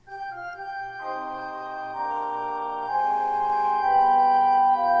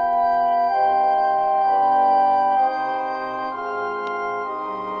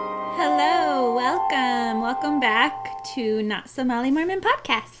welcome back to Not Somali Mormon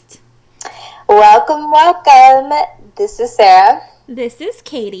Podcast. Welcome. This is Sarah. This is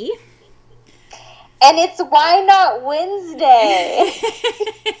Katie. And it's Why Not Wednesday.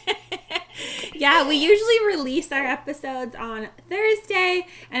 Yeah, we usually release our episodes on Thursday,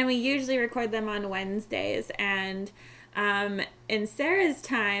 and we usually record them on Wednesdays. And in Sarah's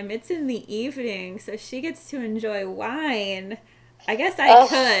time, it's in the evening, so she gets to enjoy wine. I guess I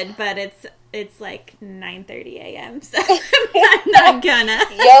could, but it's like 9:30 a.m., so I'm not gonna.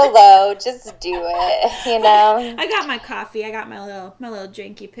 YOLO, just do it, you know? I got my coffee. I got my little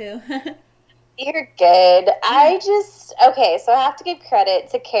drinky poo. You're good. So I have to give credit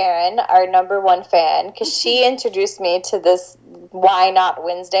to Karen, our number one fan, because she introduced me to this Why Not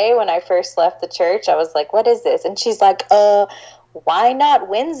Wednesday when I first left the church. I was like, what is this? And she's like, why not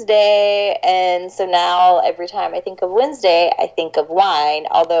Wednesday? And so now every time I think of Wednesday, I think of wine.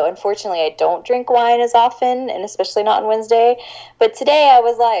 Although, unfortunately, I don't drink wine as often, and especially not on Wednesday. But today I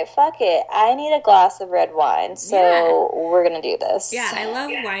was like, fuck it. I need a glass of red wine. So we're going to do this. Yeah, I love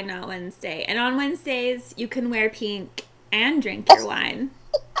Why Not Wednesday. And on Wednesdays, you can wear pink and drink your wine.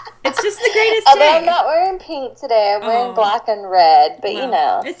 It's just the greatest Although day. I'm not wearing pink today. I'm wearing black and red. But,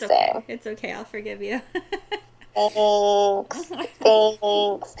 it's same. okay. It's okay. I'll forgive you. Thanks.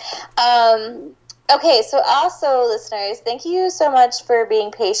 Okay, so also, listeners, thank you so much for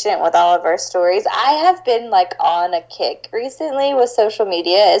being patient with all of our stories. I have been, on a kick recently with social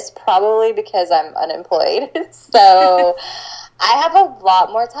media. It's probably because I'm unemployed. So I have a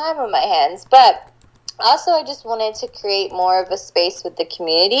lot more time on my hands. But also, I just wanted to create more of a space with the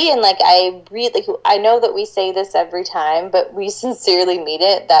community. And, I know that we say this every time, but we sincerely mean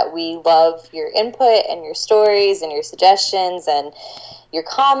it, that we love your input and your stories and your suggestions and your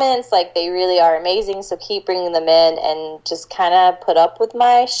comments. They really are amazing. So keep bringing them in and just kind of put up with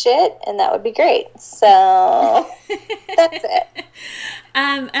my shit, and that would be great. So that's it.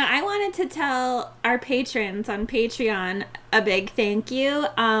 And I wanted to tell our patrons on Patreon a big thank you.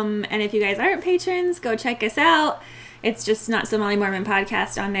 And if you guys aren't patrons, go check us out. It's just Not Somali Mormon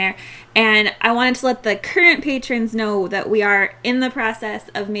Podcast on there. And I wanted to let the current patrons know that we are in the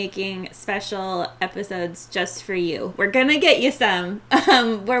process of making special episodes just for you. We're going to get you some.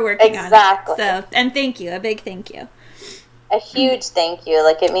 We're working on it. So, and thank you. A big thank you. A huge thank you.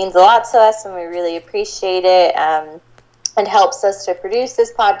 It means a lot to us, and we really appreciate it. And helps us to produce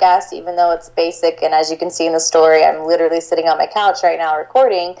this podcast, even though it's basic. And as you can see in the story, I'm literally sitting on my couch right now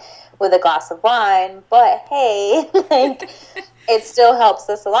recording with a glass of wine. But hey, it still helps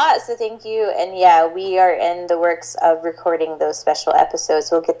us a lot. So thank you. And yeah, we are in the works of recording those special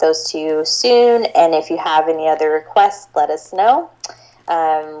episodes. We'll get those to you soon. And if you have any other requests, let us know.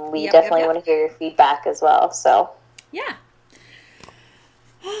 We definitely want to hear your feedback as well. So yeah.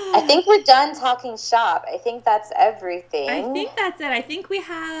 I think we're done talking shop. I think that's everything. I think that's it. I think we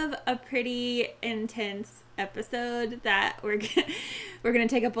have a pretty intense episode that we're going to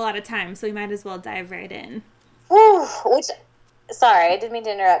take up a lot of time, so we might as well dive right in. Sorry, I didn't mean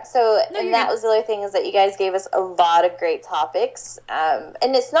to interrupt. So, no, and that was the other thing, is that you guys gave us a lot of great topics.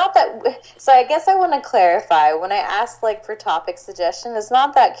 And it's not that, so I guess I want to clarify, when I asked for topic suggestion, it's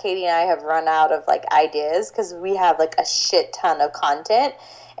not that Katie and I have run out of ideas, because we have a shit ton of content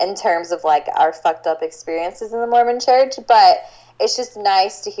in terms of our fucked up experiences in the Mormon church, but it's just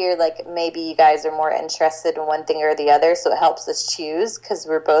nice to hear maybe you guys are more interested in one thing or the other, so it helps us choose, because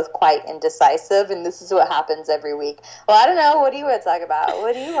we're both quite indecisive, and this is what happens every week. Well, I don't know. What do you want to talk about?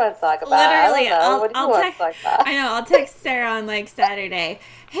 What do you want to talk about? Literally, I'll text Sarah on Saturday,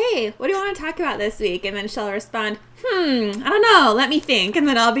 hey, what do you want to talk about this week? And then she'll respond, I don't know, let me think. And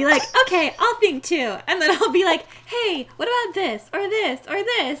then I'll be like, okay, I'll think too. And then I'll be like, hey, what about this or this or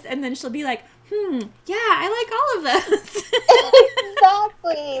this? And then she'll be like, yeah, I like all of those.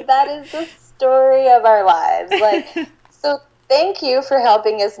 Exactly. That is the story of our lives. So thank you for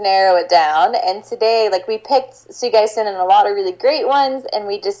helping us narrow it down. And today, we picked, so you guys sent in a lot of really great ones, and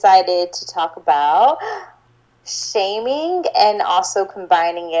we decided to talk about shaming and also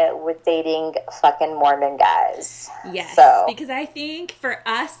combining it with dating fucking Mormon guys. Yes, because I think for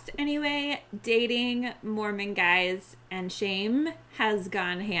us anyway, dating Mormon guys and shame has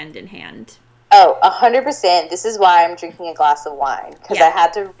gone hand in hand. Oh, 100%. This is why I'm drinking a glass of wine, because I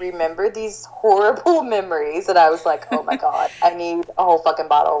had to remember these horrible memories, and I was like, oh my God, I need a whole fucking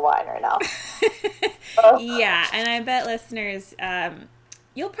bottle of wine right now. Yeah, and I bet listeners,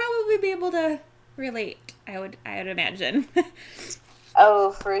 you'll probably be able to relate, I would imagine.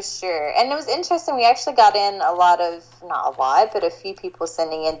 Oh, for sure. And it was interesting. We actually got in not a lot, but a few people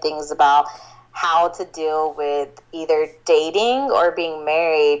sending in things about how to deal with either dating or being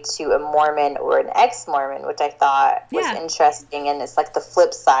married to a Mormon or an ex-Mormon, which I thought was interesting, and it's like the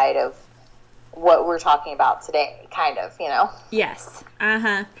flip side of what we're talking about today, kind of, you know? Yes.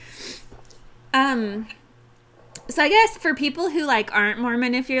 So I guess for people who, like, aren't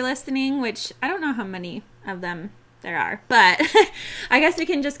Mormon, if you're listening, which I don't know how many of them there are, but I guess we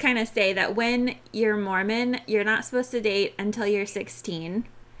can just kind of say that when you're Mormon, you're not supposed to date until you're 16,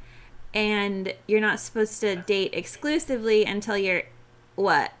 and you're not supposed to date exclusively until you're,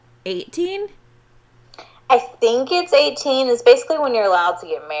 18? I think it's 18. It's basically when you're allowed to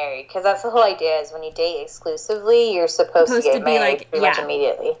get married, because that's the whole idea, is when you date exclusively, you're supposed to get married pretty much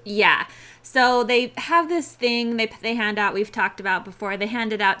immediately. Yeah. So they have this thing they hand out, we've talked about before, they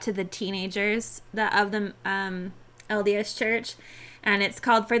hand it out to the teenagers of the LDS Church, and it's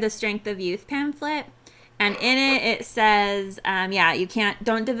called For the Strength of Youth pamphlet. And in it says,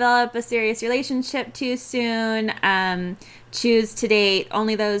 don't develop a serious relationship too soon, choose to date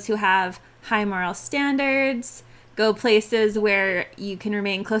only those who have high moral standards, go places where you can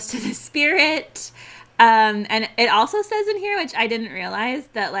remain close to the Spirit. And it also says in here, which I didn't realize,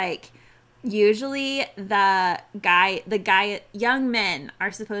 that, like, usually young men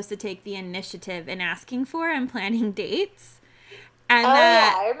are supposed to take the initiative in asking for and planning dates. And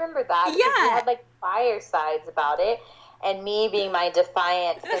I remember that. Yeah. We had, like, firesides about it, and me being my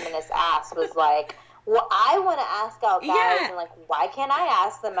defiant feminist ass was like, well, I want to ask out guys, and, like, why can't I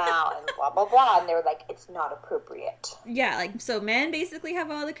ask them out, and blah, blah, blah. And they were like, it's not appropriate. Yeah, like, so men basically have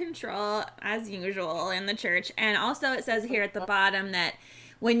all the control, as usual, in the church. And also it says here at the bottom that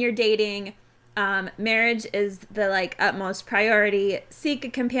when you're dating, marriage is the, like, utmost priority. Seek a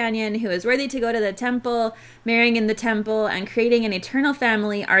companion who is worthy to go to the temple. Marrying in the temple and creating an eternal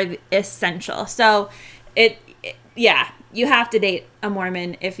family are essential. So, you have to date a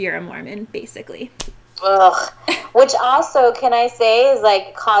Mormon if you're a Mormon, basically. Ugh. Which also, can I say, is,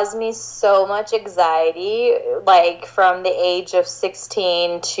 like, caused me so much anxiety, like, from the age of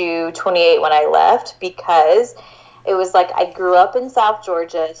 16 to 28 when I left, because it was like I grew up in South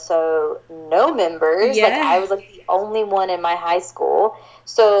Georgia, so no members. Yeah. Like, I was, like, the only one in my high school.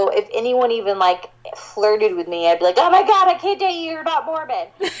 So if anyone even, like, flirted with me, I'd be like, oh my God, I can't date you, you're not Mormon.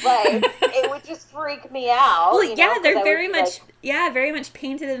 Like, it would just freak me out. Well, they're very much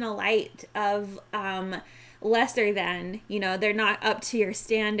painted in a light of lesser than, they're not up to your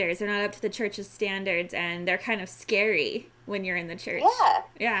standards. They're not up to the church's standards, and they're kind of scary when you're in the church. Yeah.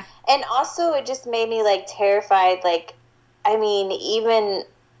 Yeah. And also it just made me, like, terrified. Like, I'm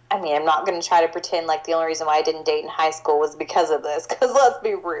not going to try to pretend like the only reason why I didn't date in high school was because of this, because let's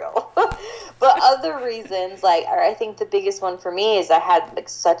be real. But other reasons, like, I think the biggest one for me is I had, like,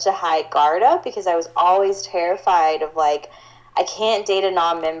 such a high guard up, because I was always terrified of, like, I can't date a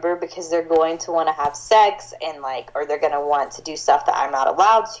non-member because they're going to want to have sex, and, like, or they're going to want to do stuff that I'm not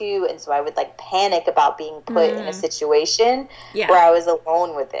allowed to. And so I would, like, panic about being put in a situation where I was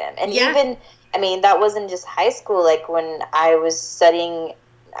alone with them. And even, that wasn't just high school. Like, when I was studying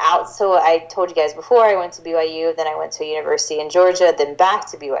out, so I told you guys before, I went to BYU, then I went to a university in Georgia, then back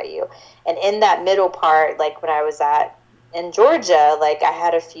to BYU. And in that middle part, like, when I was in Georgia, like, I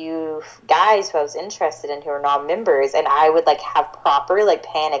had a few guys who I was interested in who were non-members, and I would, like, have proper, like,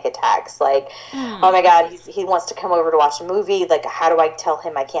 panic attacks, like, oh my God, he wants to come over to watch a movie, like, how do I tell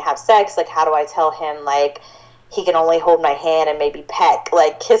him I can't have sex, like, how do I tell him, like, he can only hold my hand and maybe peck,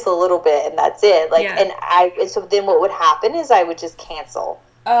 like, kiss a little bit, and that's it, like, and so then what would happen is I would just cancel.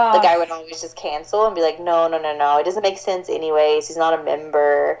 Like, I would always just cancel and be like, no, it doesn't make sense anyways, he's not a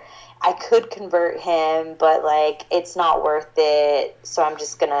member. I could convert him, but, like, it's not worth it, so I'm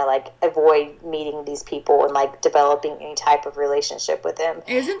just gonna, like, avoid meeting these people and, like, developing any type of relationship with him.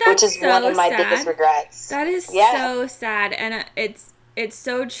 Isn't that which is so one of my sad? Biggest regrets. That is so sad, and it's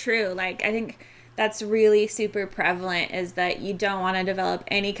so true. Like, I think that's really super prevalent, is that you don't want to develop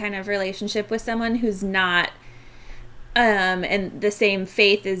any kind of relationship with someone who's not in the same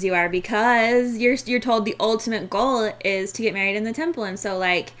faith as you are, because you're told the ultimate goal is to get married in the temple. And so,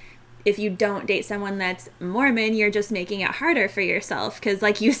 like, if you don't date someone that's Mormon, you're just making it harder for yourself, because,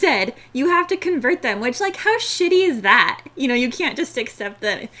 like you said, you have to convert them, which, like, how shitty is that? You can't just accept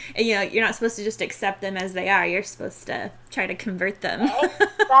them. You're not supposed to just accept them as they are. You're supposed to try to convert them.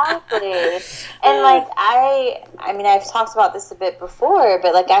 Exactly. And, like, I've talked about this a bit before,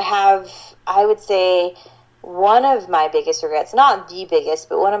 but, like, I would say one of my biggest regrets, not the biggest,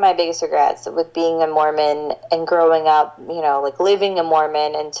 but one of my biggest regrets with being a Mormon and growing up, like, living a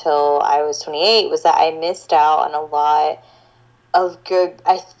Mormon until I was 28, was that I missed out on a lot of good,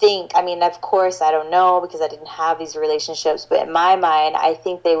 I think, I mean, of course, I don't know because I didn't have these relationships, but in my mind, I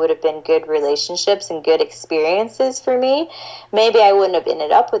think they would have been good relationships and good experiences for me. Maybe I wouldn't have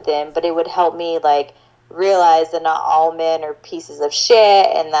ended up with them, but it would help me, like, realize that not all men are pieces of shit,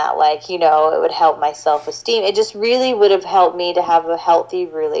 and that, like, you know, it would help my self-esteem. It just really would have helped me to have a healthy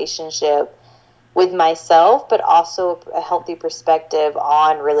relationship with myself, but also a healthy perspective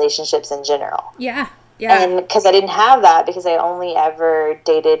on relationships in general. Yeah. Yeah. And because I didn't have that, because I only ever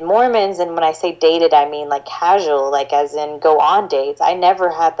dated Mormons, and when I say dated, I mean like casual, like as in go on dates. I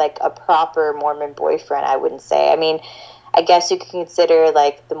never had like a proper Mormon boyfriend, I wouldn't say. I mean, I guess you could consider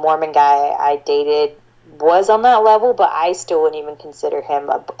like the Mormon guy I dated was on that level, but I still wouldn't even consider him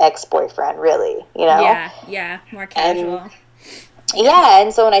a ex-boyfriend, really, you know? Yeah, more casual.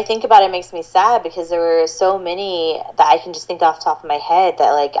 And so when I think about it, it makes me sad because there were so many that I can just think off the top of my head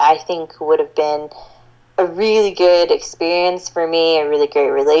that like I think would have been a really good experience for me, a really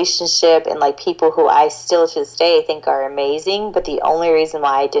great relationship, and like people who I still to this day think are amazing, but the only reason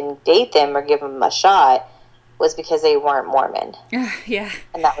why I didn't date them or give them a shot was because they weren't Mormon. Yeah.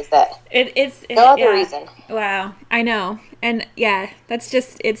 And that was it. It's no other reason. Wow. I know. And yeah, that's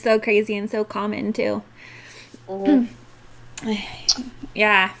just, it's so crazy and so common too.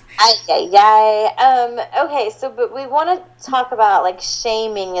 Yeah. Okay, so but we want to talk about like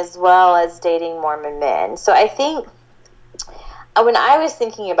shaming as well as dating Mormon men. So I think when I was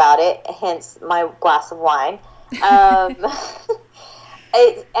thinking about it, hence my glass of wine, I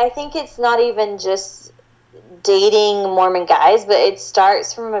think it's not even just dating Mormon guys, but it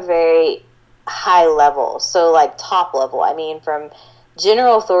starts from a very high level. So like top level. I mean, from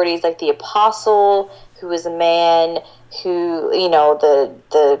general authorities like the apostle, who was a man who, you know,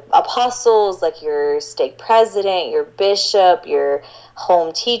 the apostles, like your stake president, your bishop, your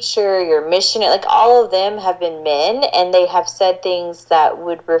home teacher, your missionary, like all of them have been men, and they have said things that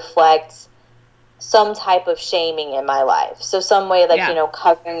would reflect some type of shaming in my life. So some way, like, you know,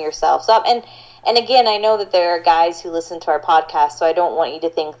 covering yourselves up. And again, I know that there are guys who listen to our podcast, so I don't want you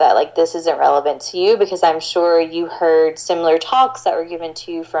to think that, like, this isn't relevant to you, because I'm sure you heard similar talks that were given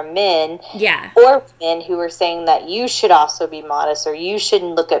to you from men or women who were saying that you should also be modest, or you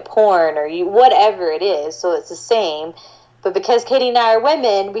shouldn't look at porn, or you whatever it is. So it's the same. But because Katie and I are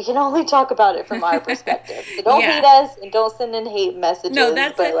women, we can only talk about it from our perspective. So don't hate us and don't send in hate messages. No,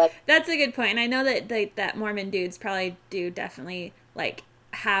 that's a good point. And I know that that Mormon dudes probably do definitely, like,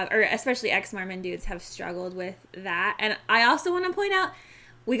 have, or especially ex-Mormon dudes have struggled with that. And I also want to point out,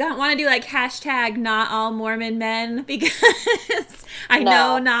 we want to do like hashtag not all Mormon men, because I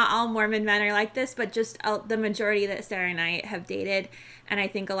know not all Mormon men are like this, but just the majority that Sarah and I have dated, and I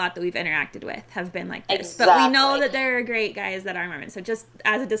think a lot that we've interacted with have been like this. Exactly. But we know that there are great guys that are Mormon. So just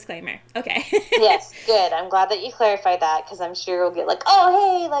as a disclaimer. Okay. Yes, good. I'm glad that you clarified that, because I'm sure we'll get like,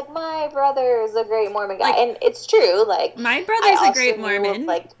 oh, hey, like my brother is a great Mormon guy. Like, and it's true. Like, my brother's a great Mormon.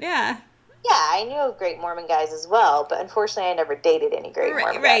 Yeah, I knew of great Mormon guys as well, but unfortunately I never dated any great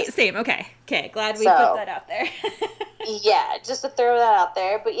Mormon guys. Right, same. Okay, glad we put that out there. Yeah, just to throw that out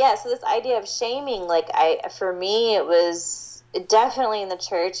there. But yeah, so this idea of shaming, like, for me, it was definitely in the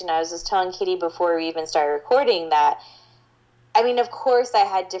church, and I was just telling Kitty before we even started recording that, I mean, of course, I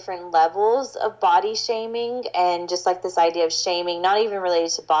had different levels of body shaming, and just like this idea of shaming, not even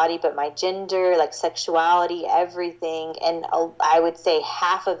related to body, but my gender, like sexuality, everything. And I would say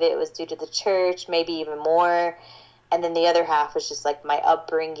half of it was due to the church, maybe even more. And then the other half was just like my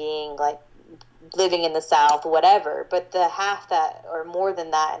upbringing, like living in the South, whatever. But the half that, or more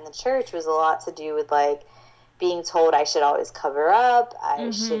than that, in the church was a lot to do with like being told I should always cover up,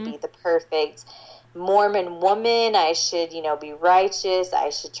 I should be the perfect Mormon woman, I should, you know, be righteous, I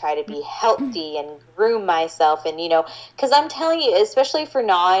should try to be healthy and groom myself, and, you know, because I'm telling you, especially for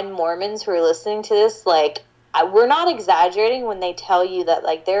non-Mormons who are listening to this, like, we're not exaggerating when they tell you that,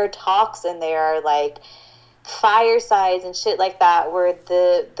 like, there are talks and there are, like, firesides and shit like that where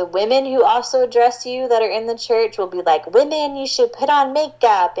the women who also address you that are in the church will be like, women, you should put on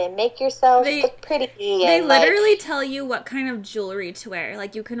makeup and make yourself look pretty. They literally tell you what kind of jewelry to wear.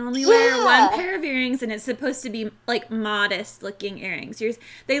 Like, you can only wear one pair of earrings, and it's supposed to be like modest looking earrings.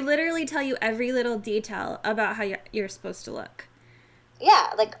 They literally tell you every little detail about how you're supposed to look. Yeah,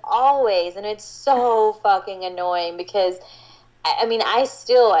 like always. And it's so fucking annoying, because I mean, I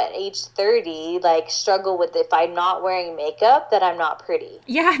still, at age 30, like, struggle with if I'm not wearing makeup, that I'm not pretty.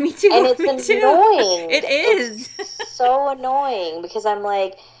 Yeah, me too. And it's annoying. It is. It's so annoying, because I'm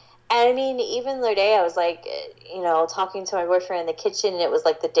like, I mean, even the other day, I was like, you know, talking to my boyfriend in the kitchen, and it was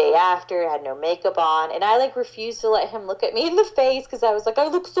like the day after, I had no makeup on, and I like refused to let him look at me in the face, because I was like, I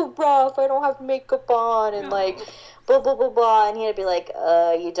look so rough, I don't have makeup on, and like, blah, blah, blah, blah. And he'd be like,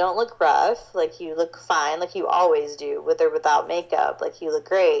 you don't look rough. Like, you look fine. Like, you always do, with or without makeup. Like, you look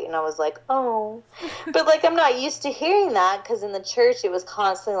great. And I was like, oh. But, like, I'm not used to hearing that, because in the church it was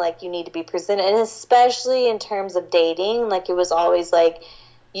constantly like, you need to be presented. And especially in terms of dating, like, it was always like,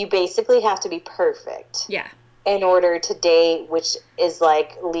 you basically have to be perfect. Yeah. In order to date, which is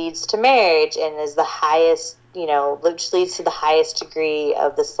like leads to marriage and is the highest, you know, which leads to the highest degree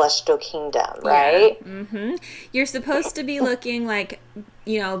of the celestial kingdom, right? Yeah. Mm-hmm. You're supposed to be looking like,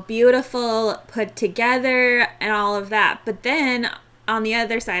 you know, beautiful, put together, and all of that. But then on the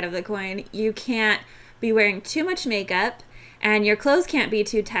other side of the coin, you can't be wearing too much makeup, and your clothes can't be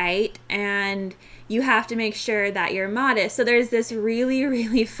too tight, and you have to make sure that you're modest. So there's this really,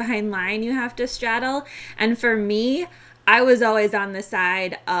 really fine line you have to straddle. And for me, I was always on the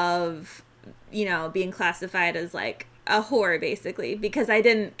side of, you know, being classified as like a whore, basically, because I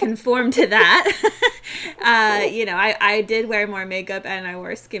didn't conform to that. You know, I did wear more makeup and I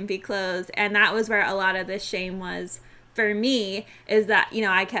wore skimpy clothes. And that was where a lot of the shame was for me, is that, you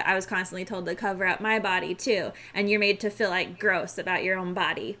know, I was constantly told to cover up my body too. And you're made to feel like gross about your own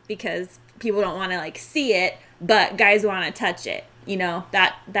body because people don't want to like see it, but guys want to touch it. You know,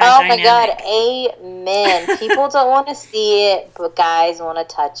 that oh dynamic. My God, amen. People don't want to see it, but guys want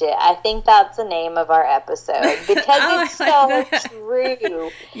to touch it. I think that's the name of our episode, because it's so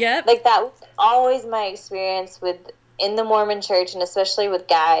true. Yep. Like, that was always my experience in the Mormon church, and especially with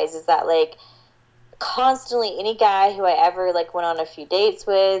guys, is that like constantly any guy who I ever like went on a few dates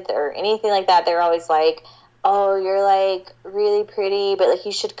with or anything like that, they're always like, oh, you're like really pretty, but like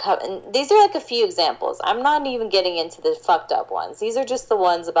you should come. And these are like a few examples. I'm not even getting into the fucked up ones. These are just the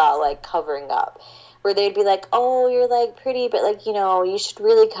ones about like covering up, where they'd be like, oh, you're like pretty, but like, you know, you should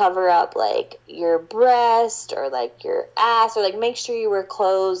really cover up like your breast or like your ass, or like make sure you wear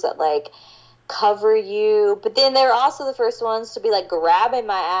clothes that like cover you. But then they're also the first ones to be like grabbing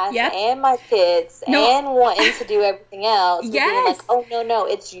my ass and my tits and wanting to do everything else. Being like, oh no,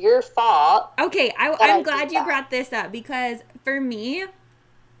 it's your fault. Okay, I'm glad you brought this up, because for me,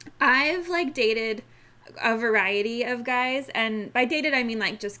 I've like dated a variety of guys, and by dated I mean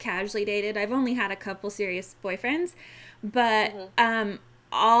like just casually dated. I've only had a couple serious boyfriends, but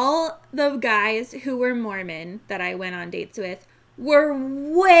all the guys who were Mormon that I went on dates with were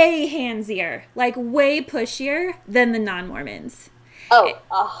way handsier, like way pushier than the non-Mormons. Oh,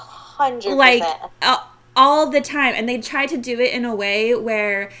 100%. Like, all the time. And they try to do it in a way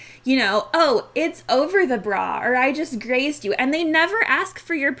where, you know, oh, it's over the bra, or I just grazed you. And they never ask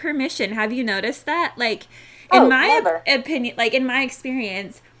for your permission. Have you noticed that? Like, in my opinion, like in my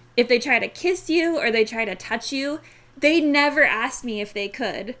experience, if they try to kiss you or they try to touch you, they never asked me if they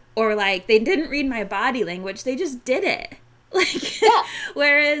could. Or like, they didn't read my body language. They just did it. Like,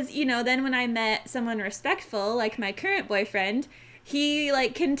 whereas, you know, then when I met someone respectful, like my current boyfriend, he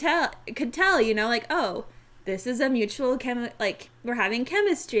like could tell, you know, like, oh, this is a mutual like, we're having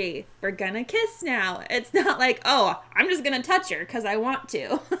chemistry, we're gonna kiss now. It's not like, oh, I'm just gonna touch her because I want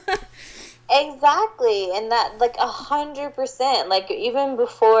to. Exactly. And that, like, 100%, like, even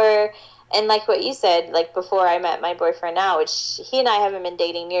before, and like what you said, like before I met my boyfriend now, which he and I haven't been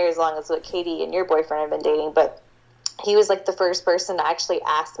dating near as long as what Katie and your boyfriend have been dating, but he was like the first person to actually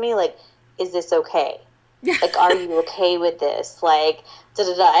ask me, like, is this okay? Like, are you okay with this? Like,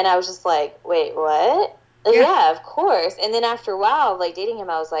 da-da-da. And I was just like, wait, what? Like, yeah, of course. And then after a while of like dating him,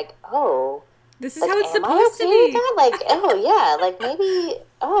 I was like, oh, this is like, how it's supposed to be. Like, oh yeah, like maybe,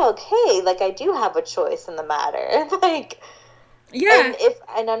 oh, okay, like I do have a choice in the matter. Like, yeah.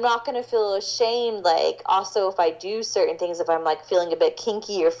 And I'm not going to feel ashamed, like, also if I do certain things, if I'm, like, feeling a bit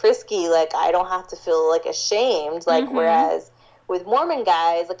kinky or frisky, like, I don't have to feel, like, ashamed, like, whereas with Mormon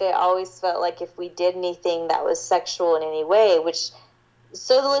guys, like, I always felt like if we did anything that was sexual in any way, which,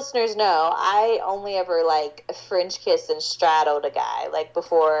 so the listeners know, I only ever, like, French kissed and straddled a guy, like,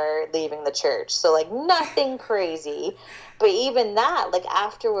 before leaving the church, so, like, nothing crazy. But even that, like,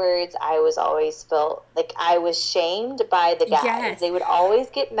 afterwards, I was always felt like I was shamed by the guys. Yes. They would always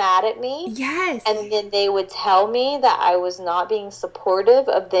get mad at me. Yes. And then they would tell me that I was not being supportive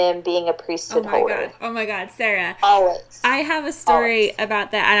of them being a priesthood holder. Oh, my God, Sarah. Always. I have a story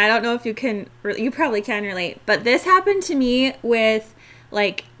about that, and I don't know if you probably can relate, but this happened to me with,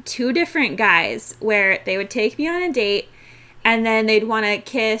 like, 2 different guys where they would take me on a date, and then they'd want to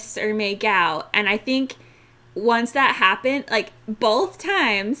kiss or make out, and I think once that happened, like, both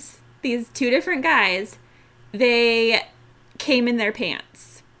times, these 2 different guys, they came in their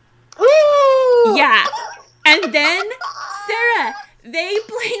pants. Ooh! Yeah. And then, Sarah, they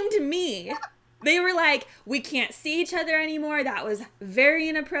blamed me. They were like, we can't see each other anymore. That was very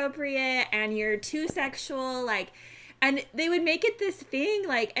inappropriate, and you're too sexual. Like, And they would make it this thing,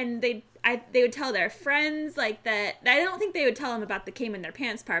 like, and they would tell their friends, like, that, I don't think they would tell them about the came in their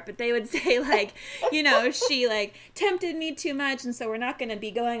pants part, but they would say, like, you know, she, like, tempted me too much, and so we're not going to be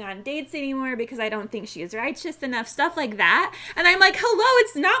going on dates anymore because I don't think she is righteous enough, stuff like that. And I'm like, hello,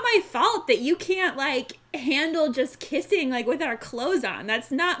 it's not my fault that you can't, like, handle just kissing, like, with our clothes on. That's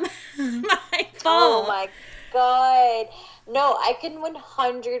not my fault. Oh, my God. No, I can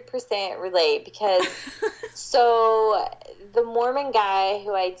 100% relate because so the Mormon guy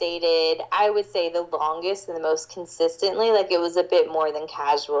who I dated, I would say the longest and the most consistently, like it was a bit more than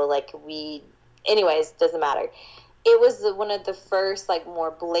casual. Like anyways, doesn't matter. It was one of the first like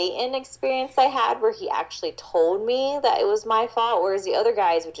more blatant experience I had where he actually told me that it was my fault, whereas the other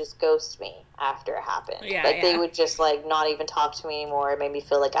guys would just ghost me after it happened. They would just like not even talk to me anymore. It made me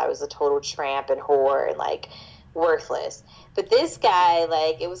feel like I was a total tramp and whore and like worthless. But this guy,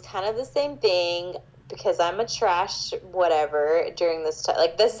 like, it was kind of the same thing because I'm a trash whatever during this time.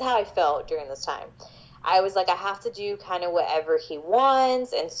 Like, this is how I felt during this time. I was like, I have to do kind of whatever he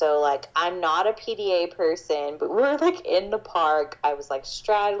wants. And so, like, I'm not a PDA person, but we were, like, in the park. I was, like,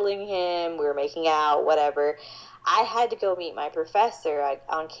 straddling him. We were making out, whatever. I had to go meet my professor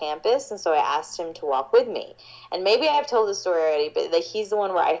on campus, and so I asked him to walk with me. And maybe I've told the story already, but like he's the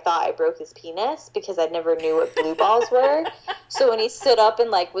one where I thought I broke his penis because I never knew what blue balls were. So when he stood up and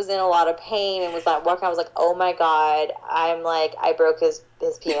like was in a lot of pain and was like walking, I was like, oh my God, I'm like, I broke his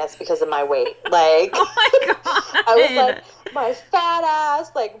penis because of my weight. Like, oh my God. I was like, my fat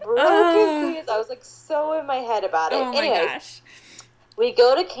ass, like, broke his penis. I was like so in my head about it. Oh my gosh. We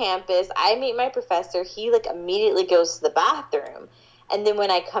go to campus. I meet my professor. He, like, immediately goes to the bathroom. And then when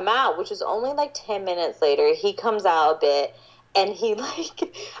I come out, which was only, like, 10 minutes later, he comes out a bit. And he,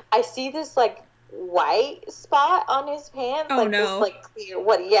 like, I see this, like, white spot on his pants. Oh, like, no. This, like,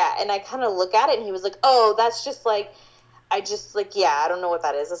 clear, yeah. And I kind of look at it, and he was like, oh, that's just, like, I don't know what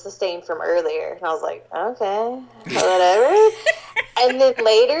that is. It's a stain from earlier. And I was like, okay, whatever. And then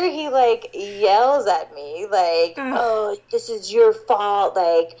later he, like, yells at me, like, oh, this is your fault.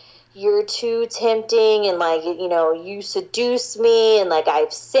 Like, you're too tempting. And, like, you know, you seduced me. And, like,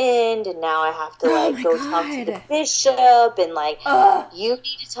 I've sinned. And now I have to, like, go talk to the bishop. And, like, you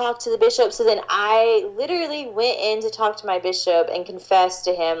need to talk to the bishop. So then I literally went in to talk to my bishop and confessed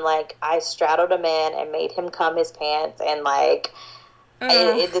to him, like, I straddled a man and made him cum his pants. And, like,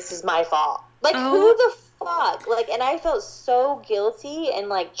 this is my fault. Like, who the fuck? Like, and I felt so guilty and,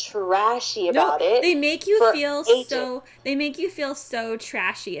 like, trashy about it. They make you feel so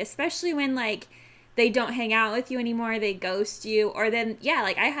trashy, especially when, like, they don't hang out with you anymore, they ghost you, or then,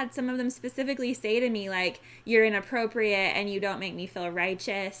 like, I had some of them specifically say to me, like, you're inappropriate and you don't make me feel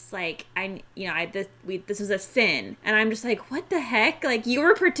righteous, like, this was a sin, and I'm just like, what the heck? Like, you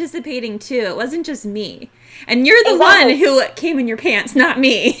were participating too, it wasn't just me, and you're the one who came in your pants, not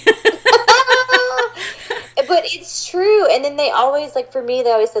me. But it's true. And then they always, like, for me,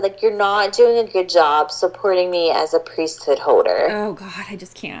 they always said, like, you're not doing a good job supporting me as a priesthood holder. Oh, God, I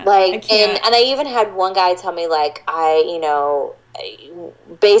just can't. Like, and I even had one guy tell me, like,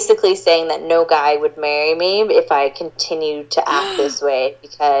 basically saying that no guy would marry me if I continued to act this way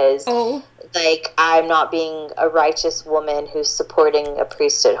because, like, I'm not being a righteous woman who's supporting a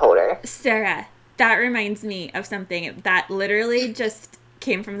priesthood holder. Sarah, that reminds me of something that literally just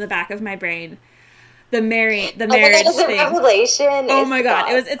came from the back of my brain. The marriage thing. A revelation. Oh my God,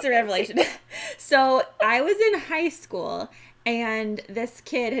 it's a revelation. So I was in high school, and this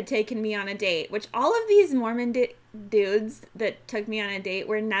kid had taken me on a date. Which all of these Mormon dudes that took me on a date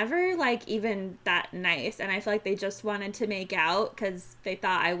were never like even that nice, and I feel like they just wanted to make out because they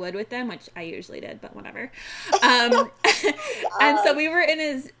thought I would with them, which I usually did, but whatever. And so we were in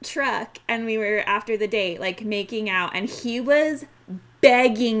his truck, and we were after the date like making out, and he was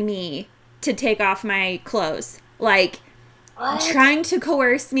begging me to take off my clothes, like trying to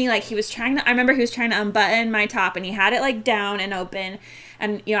coerce me, like I remember he was trying to unbutton my top, and he had it like down and open,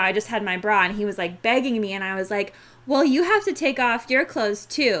 and I just had my bra, and he was like begging me, and I was like, well, you have to take off your clothes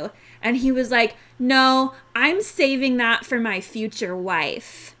too, and he was like, no, I'm saving that for my future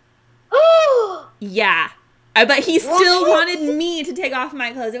wife. Yeah. But he still wanted me to take off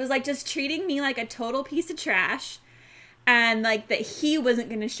my clothes. It was like just treating me like a total piece of trash. And, like, that he wasn't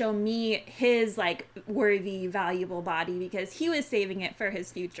going to show me his, like, worthy, valuable body because he was saving it for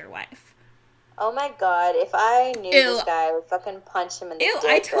his future wife. Oh, my God. If I knew this guy, I would fucking punch him in the dick.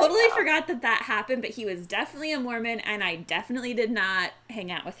 I totally forgot that happened, but he was definitely a Mormon, and I definitely did not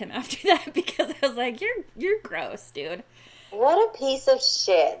hang out with him after that because I was like, you're gross, dude. What a piece of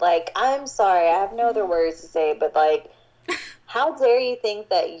shit. Like, I'm sorry. I have no other words to say, but, like, How dare you think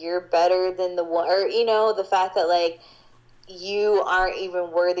that you're better than the one, or, you know, the fact that, like, you aren't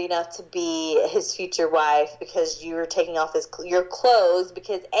even worthy enough to be his future wife because you're taking off your clothes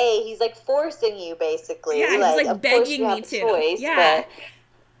because he's like forcing you basically. Yeah, he's Like, like of course you begging have me a to. choice, Yeah.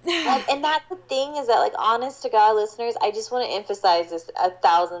 but and that's the thing is that, like, honest to God, listeners, I just want to emphasize this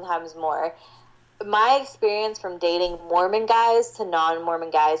 1,000 times more. My experience from dating Mormon guys to non-Mormon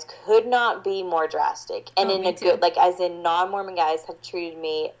guys could not be more drastic, and in a good, like, as in non-Mormon guys have treated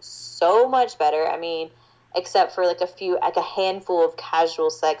me so much better. I mean, except for like a handful of casual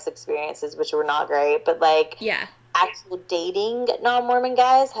sex experiences, which were not great, but like, yeah, actual dating non-Mormon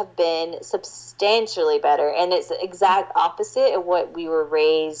guys have been substantially better, and it's the exact opposite of what we were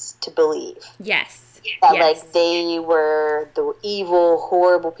raised to believe. Yes. That, like, they were the evil,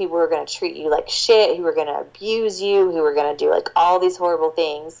 horrible people who were going to treat you like shit, who were going to abuse you, who were going to do, like, all these horrible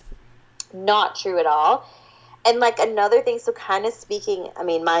things. Not true at all. And, like, another thing, so kind of speaking, I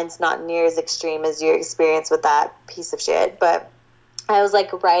mean, mine's not near as extreme as your experience with that piece of shit, but I was,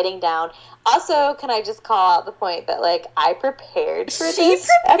 like, writing down. Also, can I just call out the point that, like, I prepared for this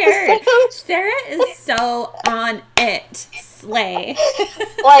episode? Sarah is so on it. Slay.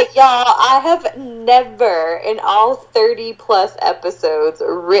 Like, y'all, I have never in all 30 plus episodes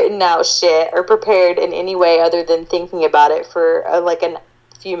written out shit or prepared in any way other than thinking about it for like a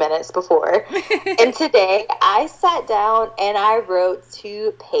few minutes before. And today I sat down and I wrote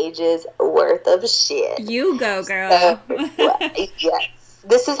 2 pages worth of shit. You go, girl. So, yes.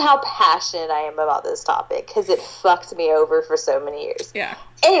 This is how passionate I am about this topic because it fucked me over for so many years. Yeah.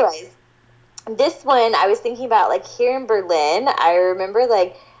 Anyways, this one I was thinking about, like, here in Berlin, I remember,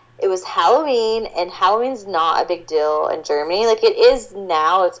 like, it was Halloween, and Halloween's not a big deal in Germany. Like, it is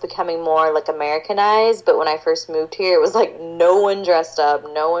now. It's becoming more, like, Americanized, but when I first moved here, it was, like, no one dressed up,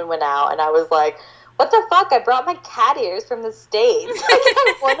 no one went out, and I was like, what the fuck? I brought my cat ears from the States. Like,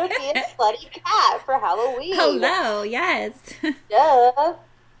 I want to be a slutty cat for Halloween. Hello, yes. Duh.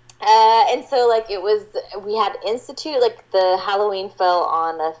 And so, like, we had Institute, like, the Halloween fell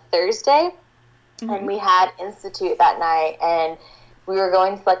on a Thursday. Mm-hmm. And we had Institute that night, and we were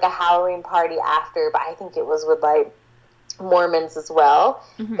going to, like, a Halloween party after, but I think it was with, like, Mormons as well.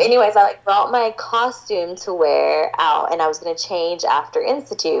 Mm-hmm. But anyways, I, like, brought my costume to wear out, and I was going to change after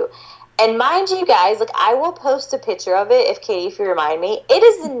Institute. And mind you guys, like, I will post a picture of it if you remind me. It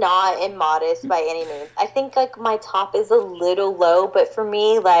is not immodest by any means. I think, like, my top is a little low, but for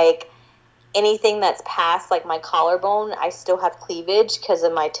me, like, anything that's past, like, my collarbone, I still have cleavage because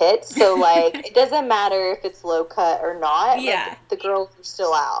of my tits. So, like, it doesn't matter if it's low cut or not. Yeah. Like, the girls are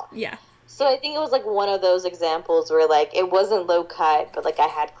still out. Yeah. So I think it was, like, one of those examples where, like, it wasn't low cut, but, like, I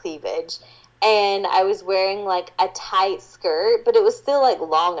had cleavage. And I was wearing, like, a tight skirt, but it was still, like,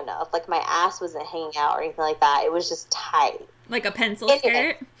 long enough. Like, my ass wasn't hanging out or anything like that. It was just tight. Like a pencil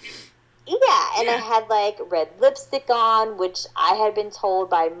skirt? Yeah, and I had, like, red lipstick on, which I had been told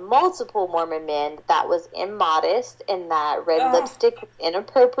by multiple Mormon men that was immodest and that red lipstick was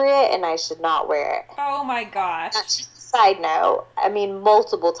inappropriate and I should not wear it. Oh, my gosh. That's just a side note. I mean,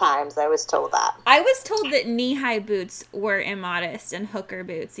 multiple times I was told that. I was told that knee-high boots were immodest and hooker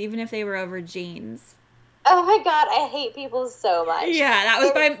boots, even if they were over jeans. Oh, my God, I hate people so much. Yeah, that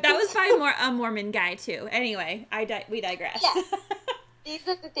was by a Mormon guy, too. Anyway, we digress. Yeah. These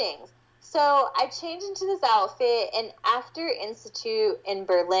are the things. So I changed into this outfit, and after Institute in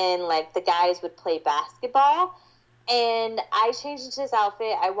Berlin, like, the guys would play basketball, and I changed into this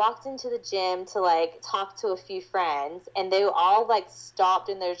outfit. I walked into the gym to, like, talk to a few friends, and they all, like, stopped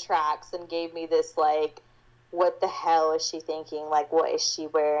in their tracks and gave me this, like, what the hell is she thinking? Like, what is she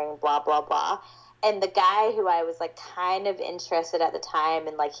wearing? Blah, blah, blah. And the guy who I was, like, kind of interested at the time,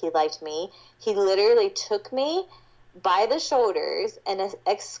 and, like, he liked me, he literally took me by the shoulders and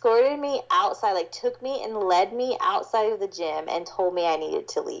escorted me outside, like, took me and led me outside of the gym and told me I needed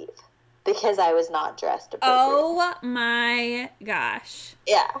to leave because I was not dressed appropriately. Oh my gosh.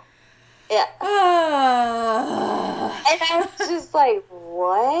 Yeah. And I was just like,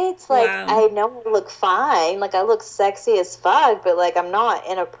 what? Like, wow. I know I look fine. Like, I look sexy as fuck, but, like, I'm not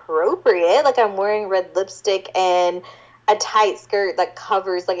inappropriate. Like, I'm wearing red lipstick and a tight skirt that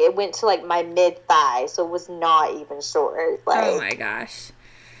covers, like, it went to, like, my mid-thigh, so it was not even short. Like, oh my gosh.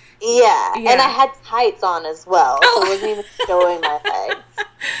 Yeah, and I had tights on as well, so it wasn't even showing my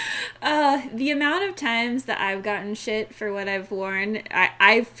legs. The amount of times that I've gotten shit for what I've worn,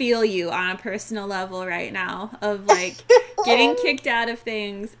 I feel you on a personal level right now, of, like, getting kicked out of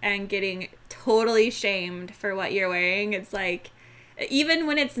things and getting totally shamed for what you're wearing. It's like, even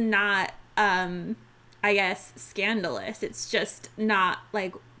when it's not, I guess, scandalous. It's just not,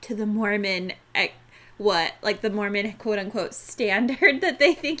 like, to the Mormon what, like the Mormon quote unquote standard that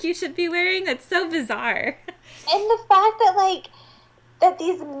they think you should be wearing. That's so bizarre. And the fact that like that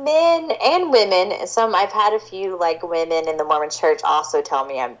these men and women, I've had a few like women in the Mormon church also tell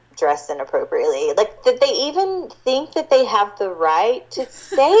me I'm dressed inappropriately. Like that they even think that they have the right to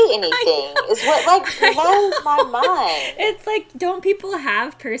say anything is what like blows my mind. It's like, don't people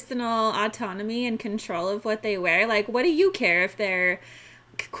have personal autonomy and control of what they wear? Like, what do you care if they're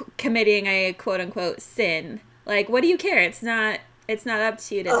committing a quote unquote sin? Like, what do you care? It's not up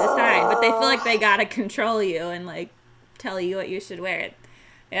to you to decide, but they feel like they gotta control you and like tell you what you should wear.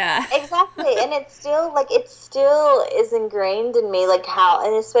 Yeah, exactly. And it still is ingrained in me, like how,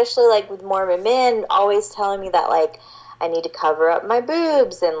 and especially like with Mormon men always telling me that like I need to cover up my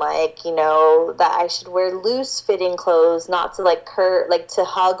boobs and like, you know, that I should wear loose fitting clothes, not to like to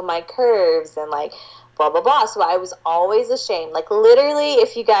hug my curves and like blah blah blah. So I was always ashamed. Like literally,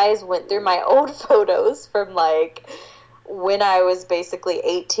 if you guys went through my old photos from like when I was basically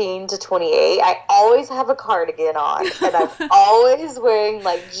 18 to 28, I always have a cardigan on, and I'm always wearing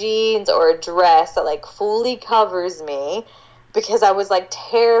like jeans or a dress that like fully covers me, because I was like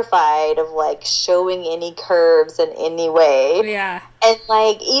terrified of like showing any curves in any way. Yeah. And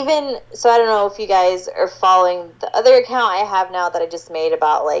like even so, I don't know if you guys are following the other account I have now that I just made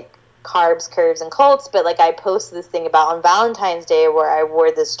about like carbs, curves, and cults, but like I posted this thing about on Valentine's Day where I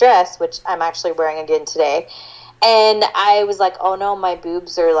wore this dress, which I'm actually wearing again today. And I was like, oh no, my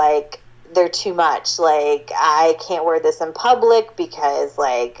boobs are like, they're too much. Like, I can't wear this in public because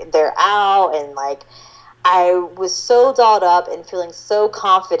like they're out. And like, I was so dolled up and feeling so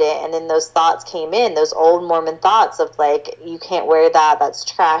confident. And then those thoughts came in, those old Mormon thoughts of like, you can't wear that. That's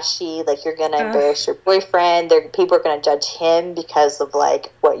trashy. Like, you're going to embarrass your boyfriend. People are going to judge him because of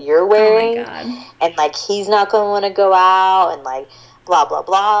like what you're wearing. Oh my God. And like, he's not going to want to go out and like, blah blah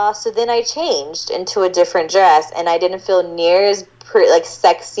blah. So then I changed into a different dress, and I didn't feel near as like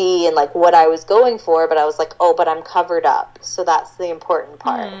sexy and like what I was going for, but I was like, oh, but I'm covered up, so that's the important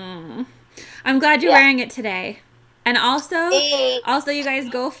part. I'm glad you're wearing it today. And also you guys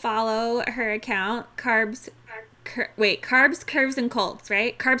go follow her account, Carbs, Curves, and Cults,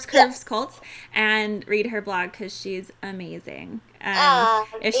 right? Carbs, Curves, Cults, and read her blog because she's amazing.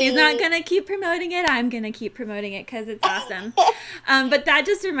 If she's not going to keep promoting it, I'm going to keep promoting it because it's awesome. But that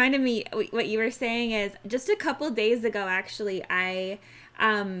just reminded me, what you were saying is, just a couple days ago, actually, I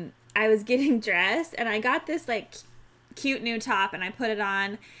was getting dressed, and I got this, like, cute new top, and I put it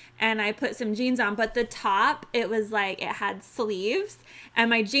on, and I put some jeans on, but the top, it was, like, it had sleeves,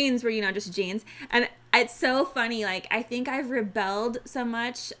 and my jeans were, you know, just jeans, and it's so funny, like, I think I've rebelled so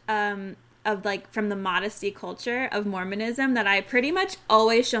much, of like from the modesty culture of Mormonism that I pretty much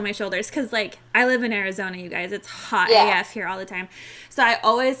always show my shoulders, because like I live in Arizona, you guys, it's hot AF here all the time, so I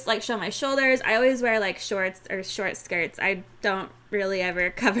always like show my shoulders. I always wear like shorts or short skirts. I don't really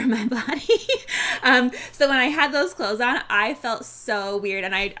ever cover my body. So when I had those clothes on, I felt so weird,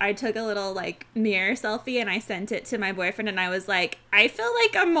 and I took a little like mirror selfie and I sent it to my boyfriend, and I was like, I feel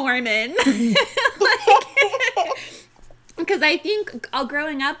like a Mormon. Because I think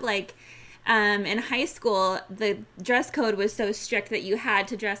growing up, like in high school, the dress code was so strict that you had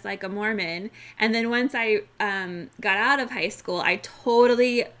to dress like a Mormon. And then once I got out of high school, I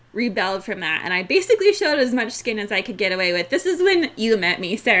totally rebelled from that. And I basically showed as much skin as I could get away with. This is when you met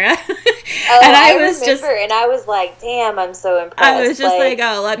me, Sarah. And I was like, damn, I'm so impressed. I was just like,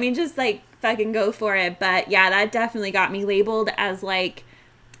 oh, let me just like fucking go for it. But yeah, that definitely got me labeled as like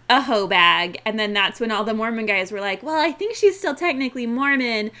a hoe bag. And then that's when all the Mormon guys were like, well, I think she's still technically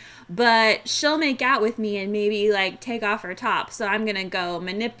Mormon, but she'll make out with me and maybe like take off her top, so I'm gonna go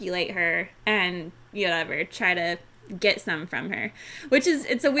manipulate her and whatever, try to get some from her, which is,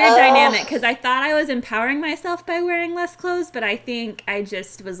 it's a weird dynamic, because I thought I was empowering myself by wearing less clothes, but I think I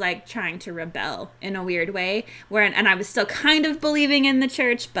just was like trying to rebel in a weird way, and I was still kind of believing in the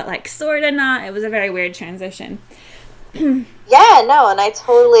church, but like sort of not. It was a very weird transition. Yeah, no, and I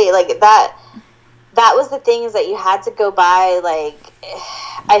totally, like, that was the things that you had to go by, like,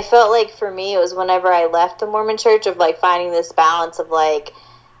 I felt like for me, it was whenever I left the Mormon church of, like, finding this balance of, like,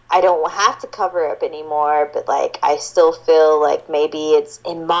 I don't have to cover up anymore, but, like, I still feel like maybe it's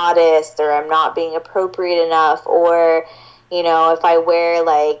immodest, or I'm not being appropriate enough, or, you know, if I wear,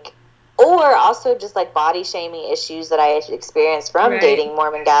 like, or also just, like, body shaming issues that I experienced from dating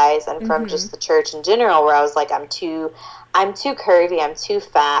Mormon guys and from just the church in general, where I was like, I'm too curvy, I'm too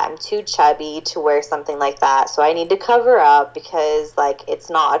fat, I'm too chubby to wear something like that, so I need to cover up because, like, it's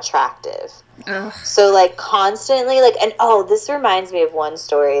not attractive. Ugh. So, like, constantly, like, and, this reminds me of one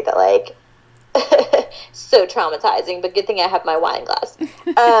story that, like, so traumatizing, but good thing I have my wine glass.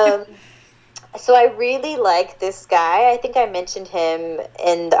 So I really like this guy. I think I mentioned him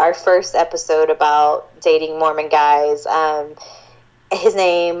in our first episode about dating Mormon guys. His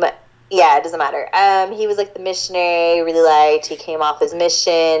name, yeah, it doesn't matter. He was like the missionary I really liked. He came off his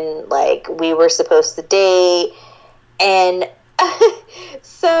mission. Like, we were supposed to date. And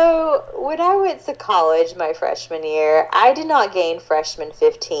so when I went to college my freshman year, I did not gain freshman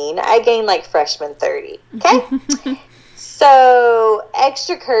 15. I gained like freshman 30. Okay? So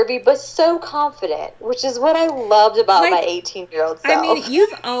extra curvy, but so confident, which is what I loved about my 18-year-old self. I mean,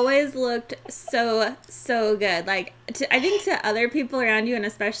 you've always looked so good. Like, I think to other people around you, and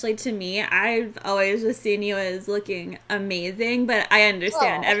especially to me, I've always just seen you as looking amazing. But I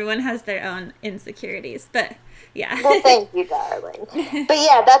understand everyone has their own insecurities. But yeah. Well, thank you, darling. But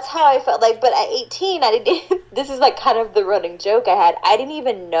yeah, that's how I felt. Like, but at 18, I didn't. This is like kind of the running joke I had. I didn't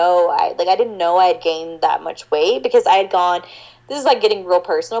even know I didn't know I had gained that much weight because I had gone. This is like getting real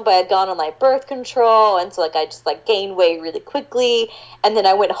personal, but I had gone on like birth control, and so like I just like gained weight really quickly, and then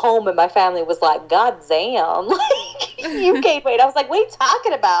I went home and my family was like, "God damn, like you gained weight." I was like, "What are you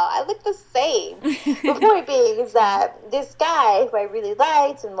talking about? I look the same." The point being is that this guy who I really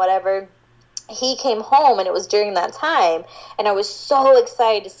liked and whatever. He came home, and it was during that time, and I was so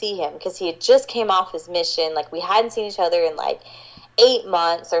excited to see him because he had just came off his mission. Like, we hadn't seen each other in like 8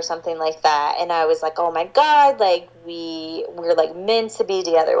 months or something like that, and I was like, oh my god, like we're like meant to be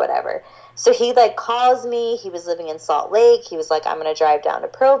together, whatever. So he like calls me. He was living in Salt Lake. He was like, I'm gonna drive down to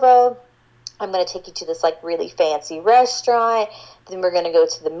Provo. I'm gonna take you to this like really fancy restaurant, then we're gonna go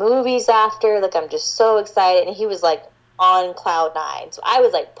to the movies after. Like, I'm just so excited. And he was like on cloud 9. So I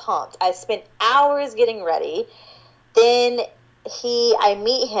was like pumped. I spent hours getting ready. Then I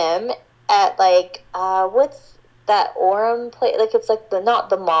meet him at like what's that Orem place? Like, it's like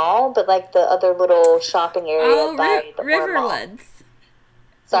not the mall, but like the other little shopping area by the Riverwoods.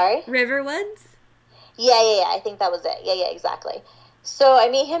 Sorry? Riverwoods? Yeah, I think that was it. Yeah, exactly. So I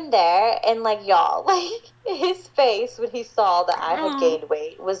meet him there, and like, y'all, like his face when he saw that I had gained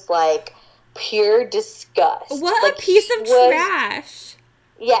weight was like pure disgust. What like, a piece of trash.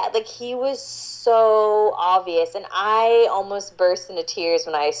 Yeah, like he was so obvious, and I almost burst into tears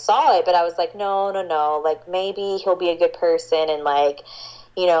when I saw it, but I was like, no, like maybe he'll be a good person, and like,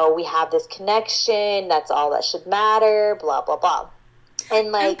 you know, we have this connection, that's all that should matter, blah, blah, blah.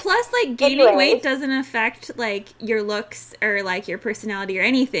 And like, and plus, like, gaining weight doesn't affect like your looks or like your personality or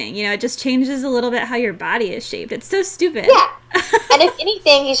anything. You know, it just changes a little bit how your body is shaped. It's so stupid. Yeah. And if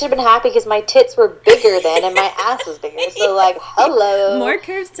anything, he should have been happy because my tits were bigger then and my ass was bigger. So like, hello. More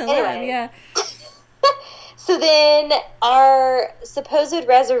curves to love, yeah. So then our supposed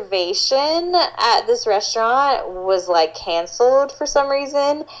reservation at this restaurant was like canceled for some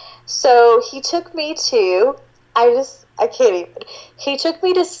reason. So he took me to, I can't even. He took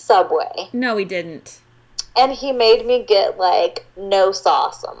me to Subway. No, he didn't. And he made me get, like, no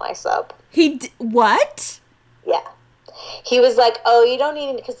sauce on my sub. What? Yeah. He was like, oh, you don't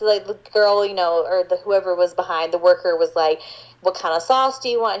need, because, like, the girl, you know, or whoever was behind, the worker was like, what kind of sauce do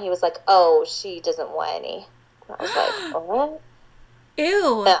you want? And he was like, oh, she doesn't want any. And I was like, what?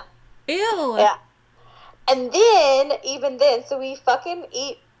 Ew. Yeah. Ew. Yeah. And then, even then, so we fucking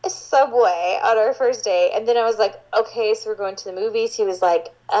eat Subway on our first date, and then I was like, okay, so we're going to the movies. He was like,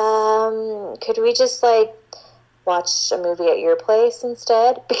 could we just like watch a movie at your place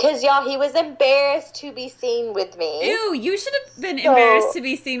instead? Because y'all, he was embarrassed to be seen with me. Ew, you should have been embarrassed to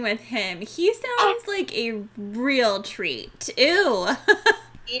be seen with him. He sounds like a real treat. Ew.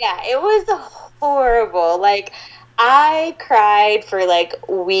 Yeah, it was horrible. Like, I cried for, like,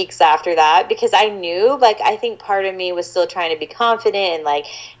 weeks after that because I knew, like, I think part of me was still trying to be confident and, like,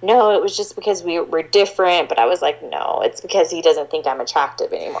 no, it was just because we were different. But I was like, no, it's because he doesn't think I'm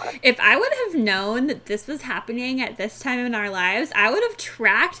attractive anymore. If I would have known that this was happening at this time in our lives, I would have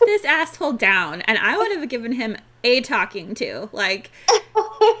tracked this asshole down and I would have given him a talking to, like,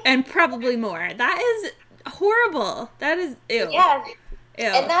 and probably more. That is horrible. That is, ew. Yeah. Ew.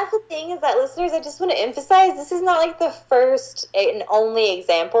 And that's the thing is that, listeners, I just want to emphasize, this is not like the first and only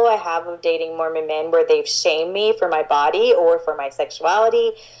example I have of dating Mormon men where they've shamed me for my body or for my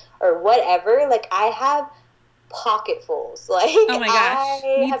sexuality or whatever. Like, I have pocketfuls. Like, oh my gosh,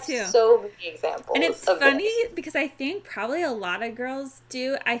 I me have too. So many examples. And it's funny because I think probably a lot of girls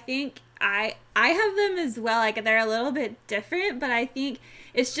do. I think I have them as well. Like, they're a little bit different, but I think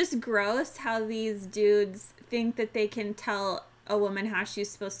it's just gross how these dudes think that they can tell a woman how she's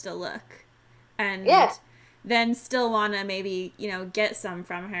supposed to look and then still want to maybe, you know, get some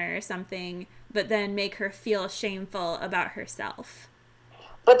from her or something, but then make her feel shameful about herself.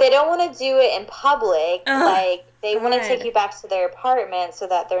 But they don't want to do it in public. Ugh, like, they want to God. take you back to their apartment so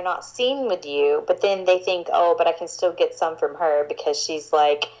that they're not seen with you. But then they think, oh, but I can still get some from her because she's,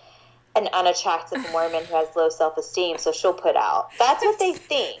 like, an unattractive Mormon who has low self-esteem, so she'll put out. That's what they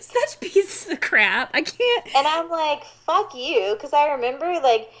think. Such pieces of crap. I can't. And I'm like, fuck you. Because I remember,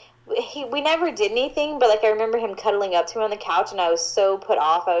 like, we never did anything, but, like, I remember him cuddling up to me on the couch, and I was so put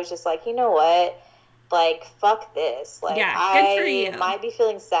off. I was just like, you know what? Like, fuck this. Like, Yeah, good for you. I might be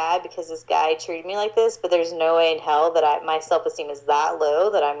feeling sad because this guy treated me like this, but there's no way in hell that my self-esteem is that low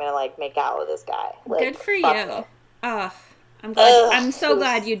that I'm going to, like, make out with this guy. Like, Good for fuck you. it. Oh, I'm glad. Ugh, I'm so it was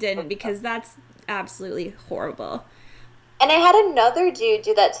glad you didn't, so because that's absolutely horrible. And I had another dude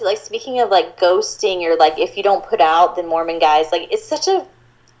do that too. Like, speaking of, like, ghosting or, like, if you don't put out, then Mormon guys, like, it's such a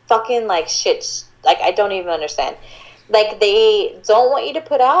fucking, like, shit. Like, I don't even understand. Like, they don't want you to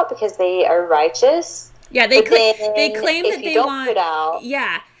put out because they are righteous. Yeah, they But they then claim if that you they don't want. put out,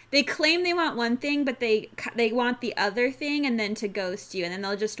 Yeah, they claim they want one thing, but they want the other thing, and then to ghost you, and then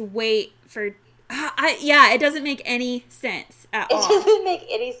they'll just wait for. It doesn't make any sense at it all. doesn't make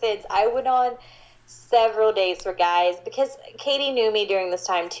any sense. I went on several dates for guys because Katie knew me during this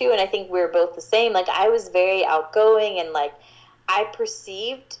time too, and I think we were both the same. Like, I was very outgoing, and, like, I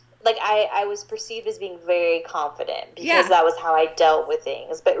was perceived as being very confident because that was how I dealt with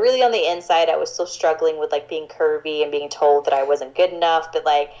things. But really on the inside, I was still struggling with, like, being curvy and being told that I wasn't good enough. But,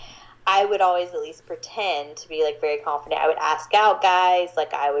 like, I would always at least pretend to be, like, very confident. I would ask out guys.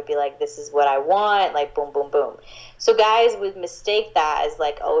 Like, I would be like, this is what I want. Like, boom, boom, boom. So guys would mistake that as,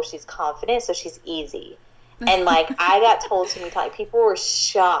 like, oh, she's confident, so she's easy. And, like, I got told so many times, people were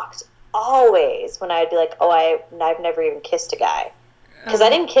shocked always when I'd be like, oh, I've never even kissed a guy. Because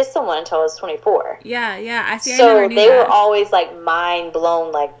I didn't kiss someone until I was 24. Yeah, I see. So I never knew they that. were always, like, mind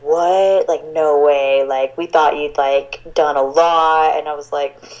blown, like, what? Like, no way. Like, we thought you'd, like, done a lot. And I was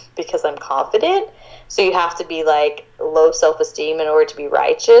like, because I'm confident. So you have to be, like, low self-esteem in order to be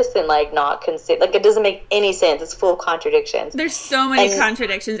righteous and, like, not consider. Like, it doesn't make any sense. It's full of contradictions. There's so many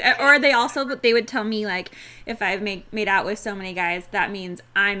contradictions. Or they would tell me, like, if I've made out with so many guys, that means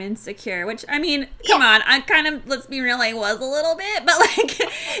I'm insecure. Which, I mean, come on. I kind of, let's be real, I was a little bit. But, like,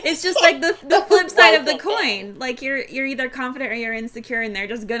 it's just, like, the flip side of the coin. Like, you're either confident or you're insecure, and they're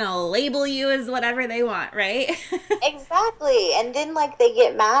just gonna label you as whatever they want, right? Exactly. And then, like, they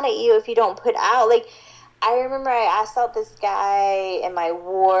get mad at you if you don't put out. Like, I remember I asked out this guy in my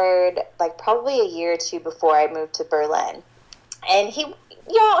ward, like, probably a year or two before I moved to Berlin. And he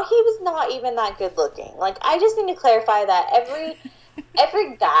was not even that good looking. Like, I just need to clarify that every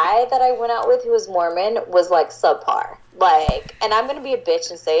guy that I went out with who was Mormon was, like, subpar. Like, and I'm gonna be a bitch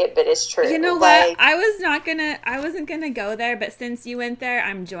and say it, but it's true. You know like, what? I wasn't gonna go there, but since you went there,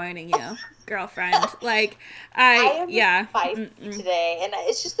 I'm joining you, girlfriend. Like, I am feisty today, and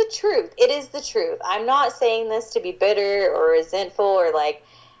it's just the truth. It is the truth. I'm not saying this to be bitter or resentful or, like,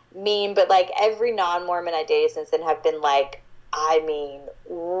 mean, but, like, every non-Mormon I dated since then have been, like, I mean,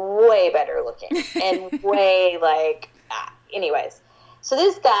 way better looking and way, like, anyways. So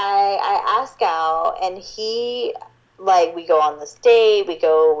this guy, I ask out, and he, like, we go on this date,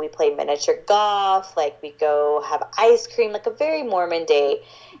 we play miniature golf, like, we go have ice cream, like, a very Mormon date.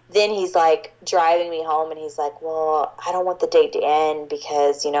 Then he's, like, driving me home, and he's like, well, I don't want the date to end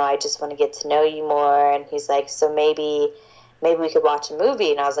because, you know, I just want to get to know you more. And he's like, so maybe we could watch a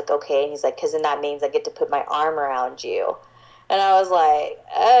movie. And I was like, okay. And he's like, because then that means I get to put my arm around you. And I was like,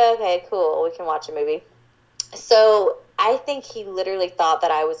 oh, okay, cool, we can watch a movie. So I think he literally thought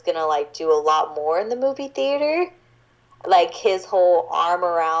that I was going to, like, do a lot more in the movie theater. Like, his whole arm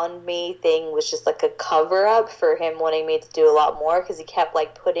around me thing was just, like, a cover-up for him wanting me to do a lot more because he kept,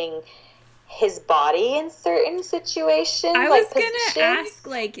 like, putting his body in certain situations. I was going to ask,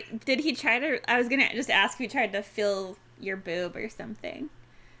 like, I was going to just ask if he tried to feel your boob or something.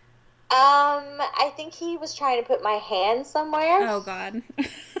 I think he was trying to put my hand somewhere. Oh, God.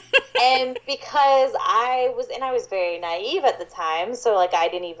 And because I was very naive at the time, so, like, I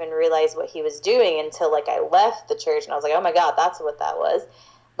didn't even realize what he was doing until, like, I left the church, and I was like, oh my God, that's what that was.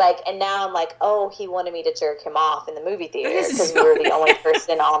 Like, and now I'm like, oh, he wanted me to jerk him off in the movie theater because we were the only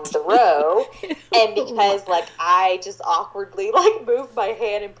person on the row. And because, like, I just awkwardly, like, moved my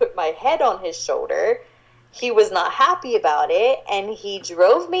hand and put my head on his shoulder, he was not happy about it, and he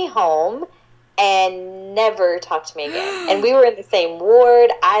drove me home and never talked to me again. And we were in the same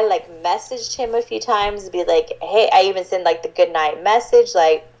ward. I, like, messaged him a few times to be like, hey, I even sent, like, the good night message,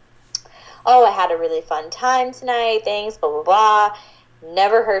 like, oh, I had a really fun time tonight, thanks, blah, blah, blah.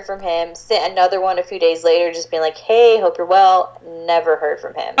 Never heard from him. Sent another one a few days later just being like, hey, hope you're well. Never heard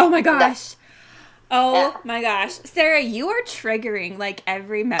from him. Oh, my gosh. Oh my gosh. Sarah, you are triggering like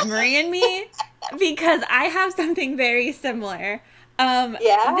every memory in me because I have something very similar.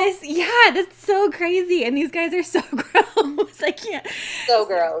 That's so crazy. And these guys are so gross. I can't. So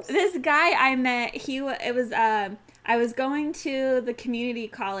gross. This guy I met, I was going to the community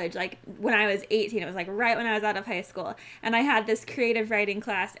college like when I was 18. It was like right when I was out of high school. And I had this creative writing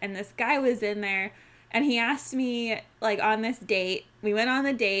class and this guy was in there and he asked me like on this date. We went on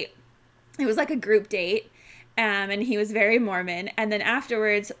the date. It was like a group date, and he was very Mormon. And then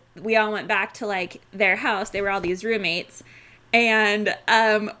afterwards, we all went back to like their house. They were all these roommates, and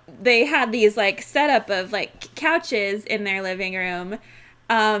they had these like setup of like couches in their living room,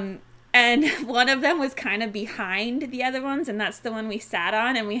 and one of them was kind of behind the other ones, and that's the one we sat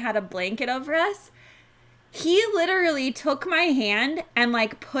on, and we had a blanket over us. He literally took my hand and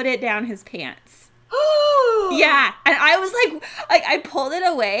like put it down his pants. Yeah, and I was like I pulled it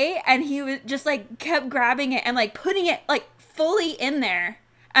away and he was just like kept grabbing it and like putting it like fully in there,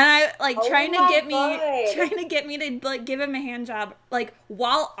 and I like trying to get me to like give him a hand job like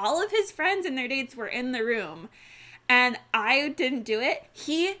while all of his friends and their dates were in the room, and I didn't do it.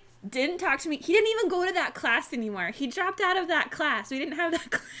 He didn't talk to me. He didn't even go to that class anymore. He dropped out of that class. We didn't have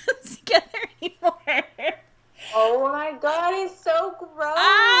that class together anymore. Oh my God, he's so gross.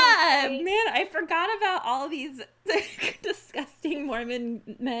 Man, I forgot about all these disgusting Mormon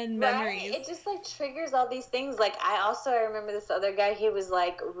men memories. Right? It just like triggers all these things. Like I remember this other guy, he was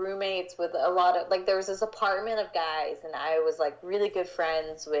like roommates with a lot of, like there was this apartment of guys and I was like really good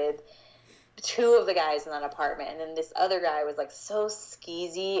friends with two of the guys in that apartment, and then this other guy was like so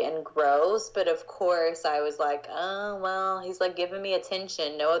skeezy and gross, but of course I was like, oh well, he's like giving me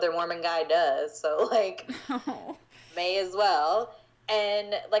attention, no other Mormon guy does, so like may as well.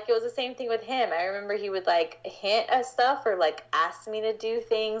 And like it was the same thing with him. I remember he would like hint at stuff or like ask me to do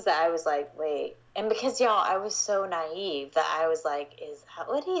things that I was like, wait. And because y'all, I was so naive that I was like, is that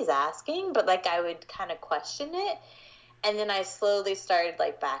what he's asking? But like I would kind of question it. And then I slowly started,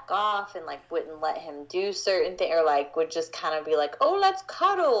 like, back off and, like, wouldn't let him do certain things, or, like, would just kind of be like, oh, let's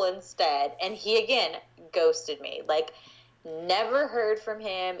cuddle instead. And he, again, ghosted me. Like, never heard from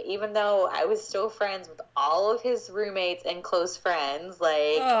him, even though I was still friends with all of his roommates and close friends.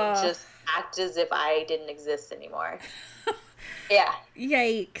 Like, just act as if I didn't exist anymore. Yeah.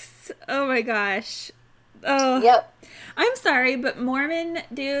 Yikes. Oh, my gosh. Oh. Yep. I'm sorry, but Mormon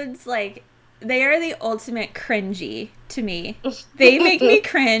dudes, like, they are the ultimate cringy to me. They make me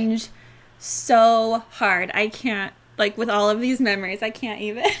cringe so hard. I can't, like, with all of these memories, I can't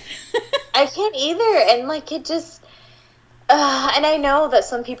even. I can't either. And, like, it just, and I know that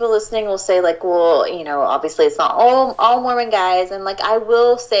some people listening will say, like, well, you know, obviously it's not all Mormon guys. And, like, I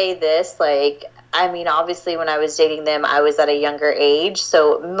will say this, like, I mean, obviously when I was dating them, I was at a younger age.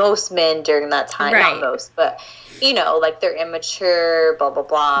 So most men during that time, right. Not most, but you know, like they're immature, blah, blah,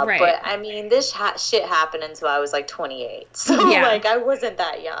 blah. Right. But I mean, this shit happened until I was like 28. So like I wasn't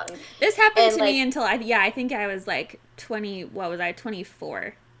that young. This happened to me until I think I was like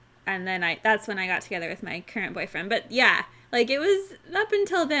 24. And then that's when I got together with my current boyfriend. But yeah, like it was up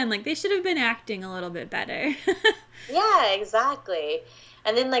until then, like they should have been acting a little bit better. Yeah, exactly.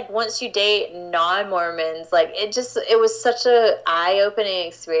 And then, like, once you date non-Mormons, like, it was such a eye-opening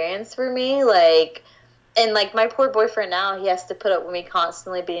experience for me, like, and, like, my poor boyfriend now, he has to put up with me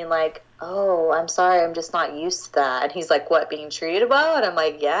constantly being like, oh, I'm sorry, I'm just not used to that. And he's like, what, being treated well? And I'm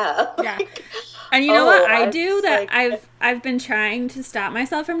like, yeah. Yeah. And you know what I do that like, I've been trying to stop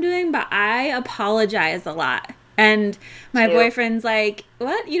myself from doing, but I apologize a lot. And my boyfriend's like,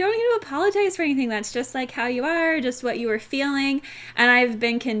 what? You don't need to apologize for anything. That's just like how you are, just what you were feeling. And I've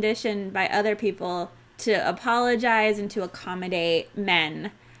been conditioned by other people to apologize and to accommodate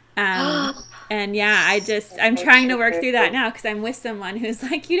men. And yeah, I'm trying to work through that now because I'm with someone who's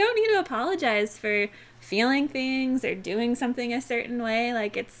like, you don't need to apologize for feeling things or doing something a certain way.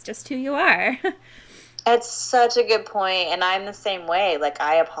 Like, it's just who you are. It's such a good point, and I'm the same way. Like,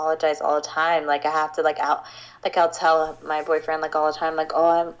 I apologize all the time. Like, I have to, I'll tell my boyfriend, like, all the time, like,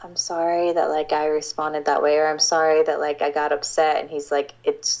 oh, I'm sorry that, like, I responded that way, or I'm sorry that, like, I got upset, and he's like,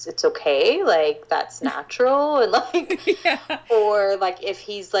 it's okay, like, that's natural, and, like, yeah. Or, like, if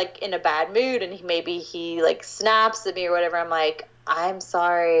he's, like, in a bad mood, and maybe he, like, snaps at me or whatever, I'm like, I'm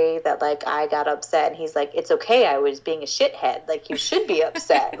sorry that, like, I got upset. And he's like, it's okay. I was being a shithead. Like, you should be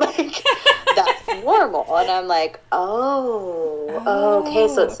upset. Like, that's normal. And I'm like, oh, okay.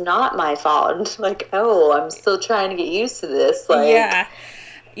 So it's not my fault. Like, oh, I'm still trying to get used to this. Like,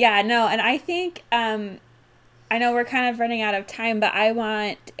 yeah, no. And I think, I know we're kind of running out of time, but I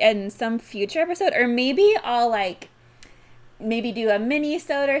want in some future episode, or maybe I'll, like, maybe do a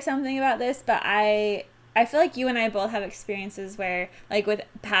mini-sode or something about this, but I feel like you and I both have experiences where, like, with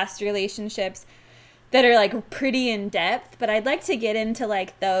past relationships that are, like, pretty in-depth, but I'd like to get into,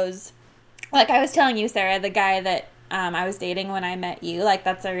 like, those, like I was telling you, Sarah, the guy that I was dating when I met you, like,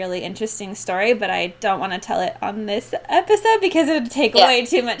 that's a really interesting story, but I don't want to tell it on this episode because it would take way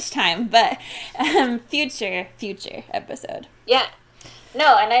too much time, but future episode. Yeah.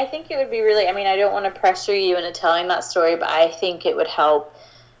 No, and I think it would be really, I mean, I don't want to pressure you into telling that story, but I think it would help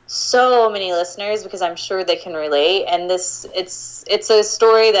so many listeners because I'm sure they can relate, and it's a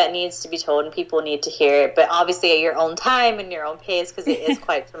story that needs to be told and people need to hear it, but obviously at your own time and your own pace because it is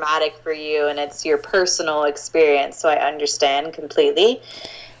quite traumatic for you and it's your personal experience, so I understand completely.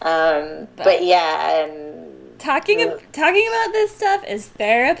 But yeah, talking about this stuff is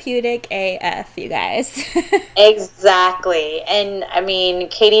therapeutic AF, you guys. Exactly. And I mean,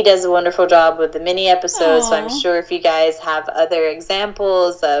 Katie does a wonderful job with the mini episodes, so I'm sure if you guys have other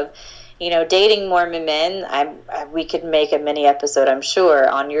examples of, you know, dating Mormon men, we could make a mini episode, I'm sure,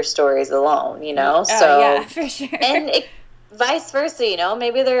 on your stories alone, you know? Yeah, for sure. And vice versa, you know,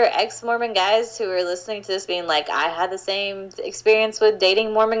 maybe there are ex-Mormon guys who are listening to this being like, I had the same experience with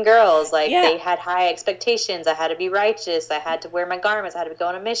dating Mormon girls. Like, they had high expectations. I had to be righteous. I had to wear my garments. I had to go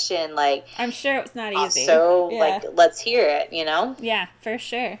on a mission. Like, I'm sure it's not easy. So, like, let's hear it, you know? Yeah, for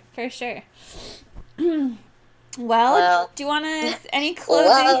sure. For sure. Well, do you want to, any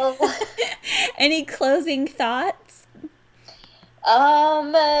closing thoughts?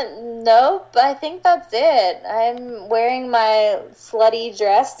 Nope, I think that's it. I'm wearing my slutty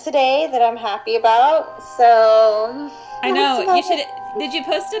dress today that I'm happy about, so... I know, did you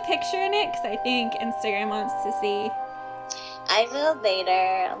post a picture in it? Because I think Instagram wants to see. I will later.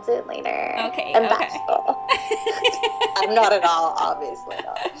 I'll do it later. Okay, I'm bashful. I'm not at all, obviously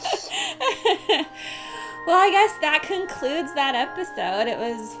not. Well, I guess that concludes that episode. It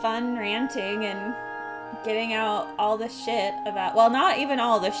was fun ranting and getting out all the shit about, well, not even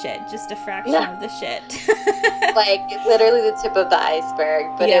all the shit, just a fraction of the shit. Like, literally the tip of the iceberg,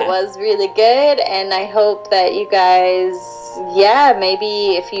 but it was really good, and I hope that you guys,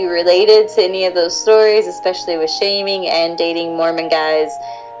 maybe if you related to any of those stories, especially with shaming and dating Mormon guys,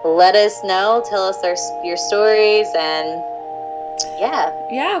 let us know, tell us your stories, and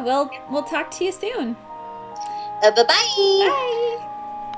we'll talk to you soon. Bye-bye. Bye.